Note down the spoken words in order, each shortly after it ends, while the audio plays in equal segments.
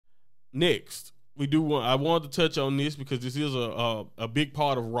next, I wanted to touch on this because this is a big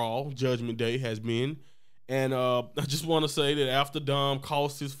part of Raw. Judgment Day has been, and I just want to say that after Dom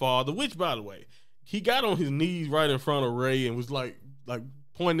cost his father, which by the way, he got on his knees right in front of Ray and was like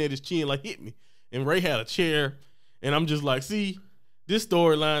pointing at his chin, like hit me, and Ray had a chair, and I'm just like, see. This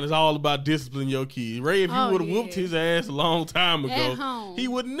storyline is all about disciplining your kid. Ray, if you would have whooped his ass a long time ago, he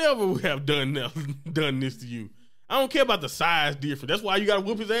would never have done this to you. I don't care about the size difference. That's why you got to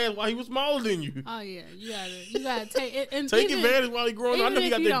whoop his ass while he was smaller than you. Oh yeah, you gotta take it and take advantage while he growing up. I know he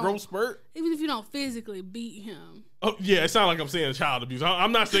got that growth spurt. Even if you don't physically beat him. Oh yeah, it sounds like I'm saying child abuse.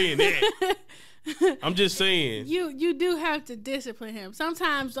 I'm not saying that. I'm just saying you do have to discipline him.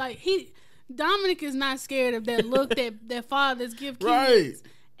 Sometimes Dominic is not scared of that look that fathers give kids. Right.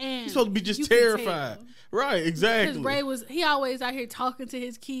 And he's supposed to be just terrified. Right, exactly. Because Ray he always out here talking to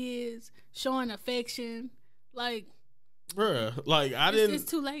his kids, showing affection. Like, bruh, it's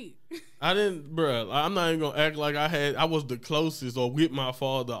too late. Bruh, I'm not even gonna act like I was the closest or with my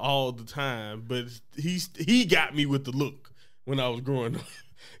father all the time, but he got me with the look when I was growing up.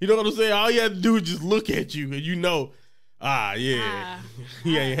 You know what I'm saying? All you had to do is just look at you and you know, he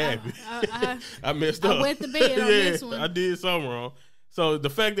ain't happy. I messed up. I went to bed on this one. I did something wrong. So the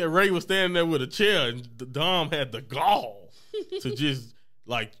fact that Ray was standing there with a chair and Dom had the gall to just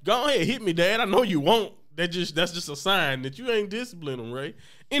go ahead, hit me, Dad. I know you won't. That's just a sign that you ain't disciplining him, Ray.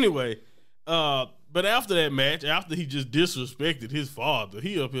 Anyway, but after that match, after he just disrespected his father,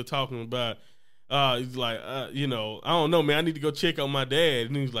 he up here talking about he's like, I don't know, man. I need to go check on my dad.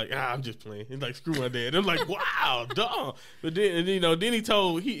 And he's like, I'm just playing. He's like, screw my dad. And I'm like, wow, Dom. But then,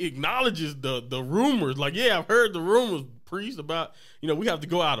 he acknowledges the rumors. Like, yeah, I've heard the rumors, priest, about, we have to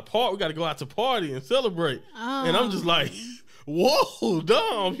go out we got to go out to party and celebrate. Oh. And I'm just like, whoa,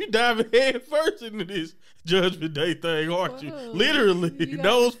 Dom, you diving head first into this Judgment Day thing, aren't you? Literally,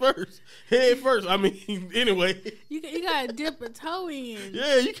 nose first, head first. I mean, anyway. You gotta dip a toe in.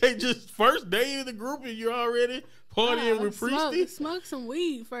 Yeah, you can't just first day in the group and you're already partying with Priesty. Smoke some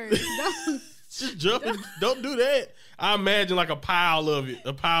weed first. Just jumping. Don't do that. I imagine like a pile of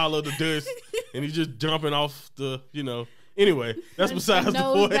the dust, and he's just jumping off the, Anyway, that's besides the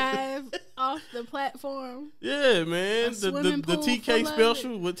point. Dive off the platform. Yeah, man. The TK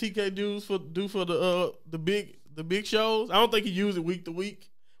special, what TK do for the big shows. I don't think he used it week to week.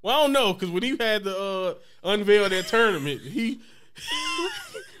 Well, I don't know, because when he had to unveil that tournament,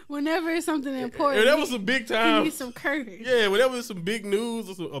 whenever it's something important, that was some big time. He needs some courage. Yeah, whenever there's some big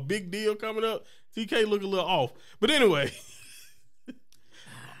news or a big deal coming up, TK look a little off. But anyway.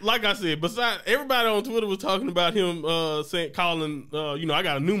 Like I said, besides everybody on Twitter was talking about him calling, I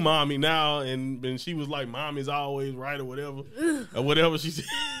got a new mommy now, and she was like, "Mommy's always right," or whatever she said.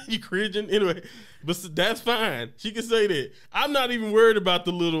 You cringing anyway, but that's fine. She can say that. I'm not even worried about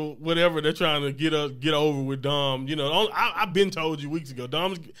the little whatever they're trying to get over with Dom. I've been told you weeks ago,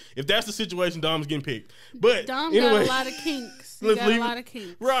 if that's the situation, Dom's getting picked. But Dom got a lot of kinks. He got a lot of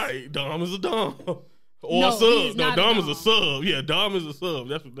kinks. Right, Dom is a Dom. Or no, a sub. No, Dom is a sub. Yeah, Dom is a sub.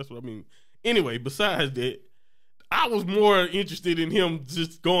 That's what I mean. Anyway, besides that, I was more interested in him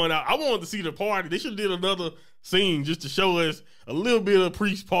just going out. I wanted to see the party. They should have did another scene just to show us a little bit of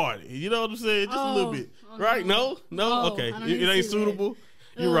Priest party. You know what I'm saying? Just a little bit. Right? No? Okay. It ain't suitable.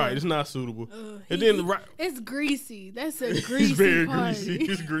 That. You're right. It's not suitable. And then it's greasy. That's a greasy It's very party. greasy.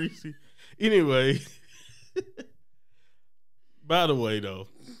 It's greasy. Anyway. By the way, though.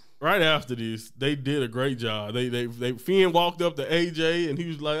 Right after this, they did a great job. Finn walked up to AJ and he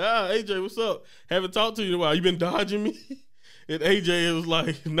was like, AJ, what's up? Haven't talked to you in a while. You been dodging me? And AJ was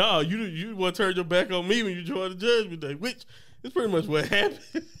like, no, you want to turn your back on me when you joined the Judgment Day, which is pretty much what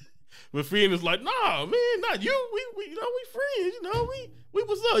happened. But Finn is like, nah, man, not you. We friends, we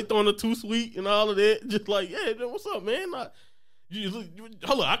what's up? He throwing a too sweet and all of that. Just like, yeah, what's up, man?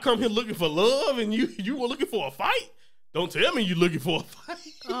 Hold on, I come here looking for love and you were looking for a fight? Don't tell me you're looking for a fight.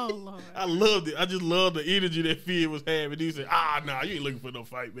 Oh, Lord. I loved it. I just loved the energy that Finn was having. He said, nah, you ain't looking for no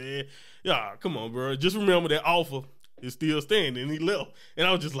fight, man. Yeah, come on, bro. Just remember that offer is still standing. And he left. And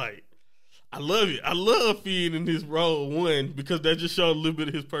I was just like, I love it. I love Finn in this role, one, because that just showed a little bit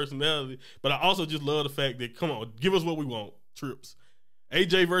of his personality. But I also just love the fact that, come on, give us what we want. Trips.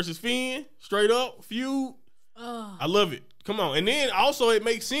 AJ versus Finn, straight up, feud. I love it. Come on. And then also it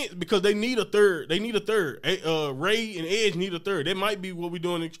makes sense because they need a third. Ray and Edge need a third. That might be what we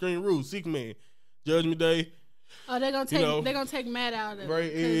do in Extreme Rules. 6-man. Judgment Day. Oh, they're gonna take Matt out of Ray,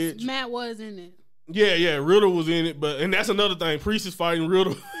 it. Edge. Matt was in it. Yeah, Riddle was in it, and that's another thing. Priest is fighting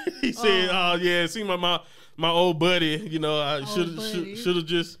Riddle. He said, it seemed like my old buddy, I should have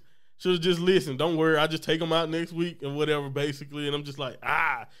should have just listened. Don't worry, I'll just take them out next week or whatever, basically. And I'm just like,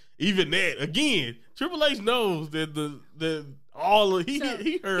 even that. Again, Triple H knows that he heard all the rumors too.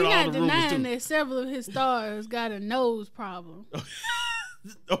 He not denying that several of his stars got a nose problem.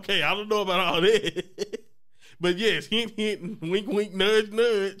 Okay, I don't know about all that. But yes, hint, hint, wink, wink, nudge,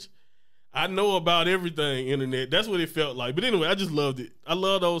 nudge. I know about everything, internet. That's what it felt like. But anyway, I just loved it. I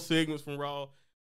love those segments from Raw.